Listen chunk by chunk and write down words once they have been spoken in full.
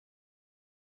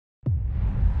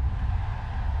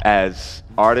As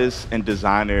artists and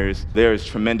designers, there is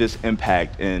tremendous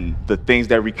impact in the things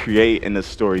that we create and the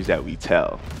stories that we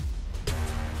tell.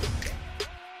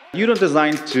 You don't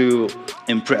design to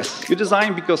impress. You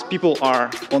design because people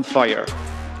are on fire,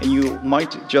 and you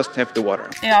might just have the water.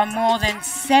 There are more than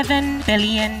 7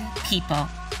 billion people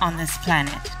on this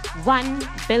planet. 1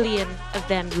 billion of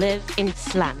them live in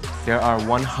slums. There are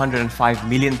 105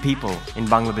 million people in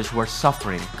Bangladesh who are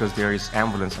suffering because there is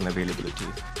ambulance unavailability.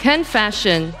 Can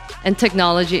fashion and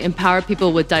technology empower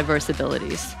people with diverse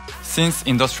abilities? Since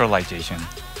industrialization,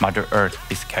 Mother Earth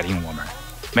is getting warmer.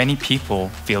 Many people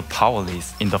feel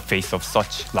powerless in the face of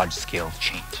such large-scale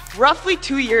change. Roughly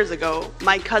 2 years ago,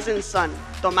 my cousin's son,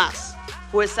 Tomas,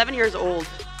 who is 7 years old,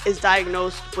 is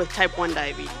diagnosed with type 1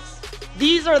 diabetes.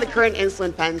 These are the current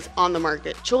insulin pens on the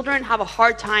market. Children have a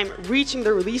hard time reaching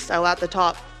the release style at the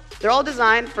top. They're all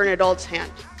designed for an adult's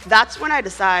hand. That's when I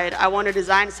decide I want to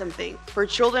design something for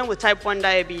children with type 1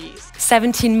 diabetes.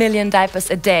 17 million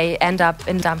diapers a day end up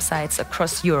in dump sites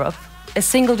across Europe. A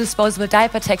single disposable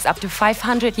diaper takes up to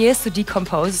 500 years to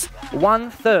decompose.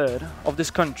 1/3 of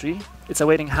this country is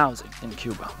awaiting housing in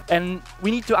Cuba. And we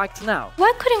need to act now.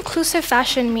 What could inclusive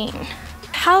fashion mean?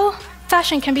 How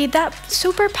fashion can be that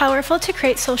super powerful to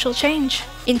create social change?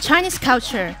 In Chinese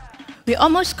culture, we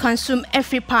almost consume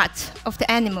every part of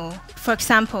the animal. For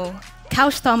example, cow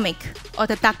stomach or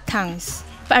the duck tongues.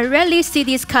 But I rarely see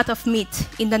this cut of meat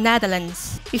in the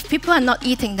Netherlands. If people are not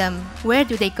eating them, where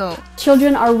do they go?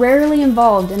 Children are rarely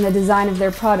involved in the design of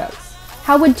their products.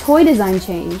 How would toy design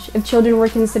change if children were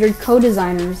considered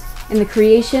co-designers in the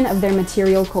creation of their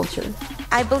material culture?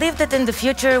 I believe that in the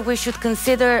future we should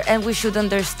consider and we should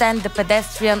understand the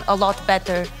pedestrian a lot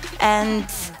better. And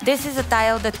this is a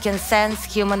tile that can sense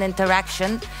human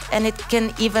interaction, and it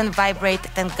can even vibrate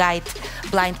and guide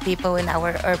blind people in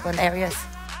our urban areas.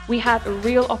 We have a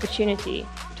real opportunity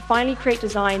to finally create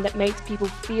design that makes people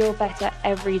feel better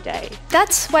every day.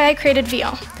 That's why I created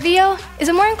VO. VO is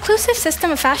a more inclusive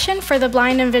system of fashion for the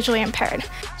blind and visually impaired.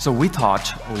 So we thought,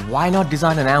 why not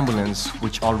design an ambulance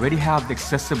which already have the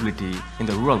accessibility in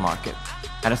the rural market?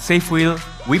 At Safewheel,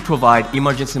 we provide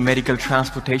emergency medical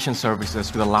transportation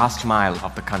services to the last mile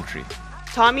of the country.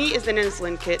 Tommy is an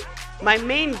insulin kit. My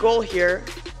main goal here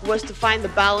was to find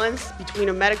the balance between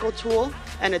a medical tool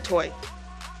and a toy.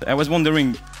 I was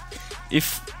wondering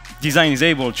if design is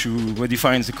able to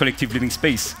redefine the collective living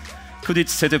space. Could it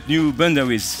set up new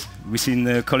boundaries within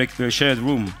a collective shared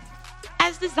room?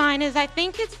 As designers, I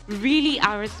think it's really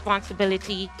our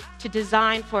responsibility to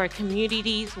design for a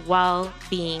community's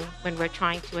well-being when we're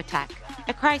trying to attack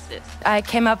a crisis. I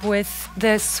came up with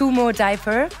the Sumo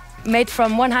diaper, made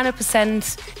from 100%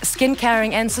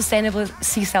 skin-caring and sustainable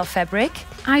sea-cell fabric.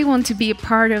 I want to be a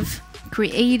part of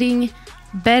creating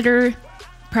better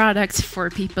products for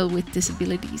people with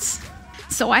disabilities.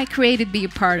 So I created Be a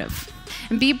Part Of.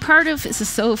 And Be a Part Of is a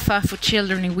sofa for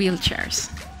children in wheelchairs,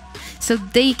 so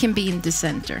they can be in the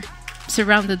center,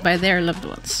 surrounded by their loved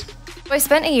ones. I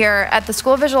spent a year at the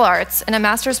School of Visual Arts in a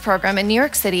master's program in New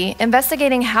York City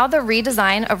investigating how the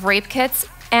redesign of rape kits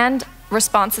and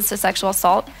responses to sexual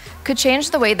assault could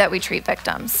change the way that we treat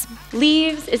victims.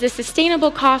 Leaves is a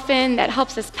sustainable coffin that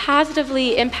helps us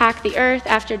positively impact the earth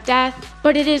after death,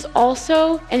 but it is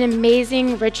also an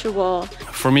amazing ritual.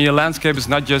 For me, a landscape is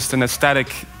not just an aesthetic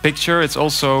picture, it's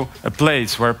also a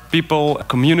place where people,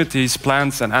 communities,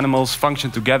 plants and animals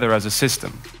function together as a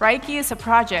system. Reiki is a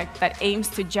project that aims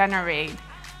to generate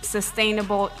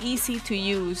sustainable,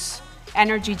 easy-to-use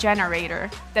energy generator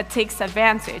that takes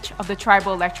advantage of the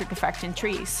tribal electric effect in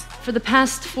trees. For the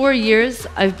past 4 years,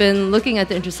 I've been looking at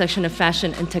the intersection of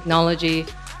fashion and technology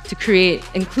to create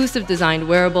inclusive designed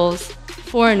wearables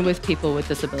for and with people with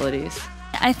disabilities.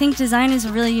 I think design is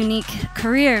a really unique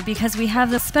career because we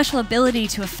have the special ability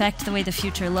to affect the way the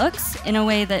future looks in a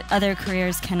way that other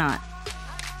careers cannot.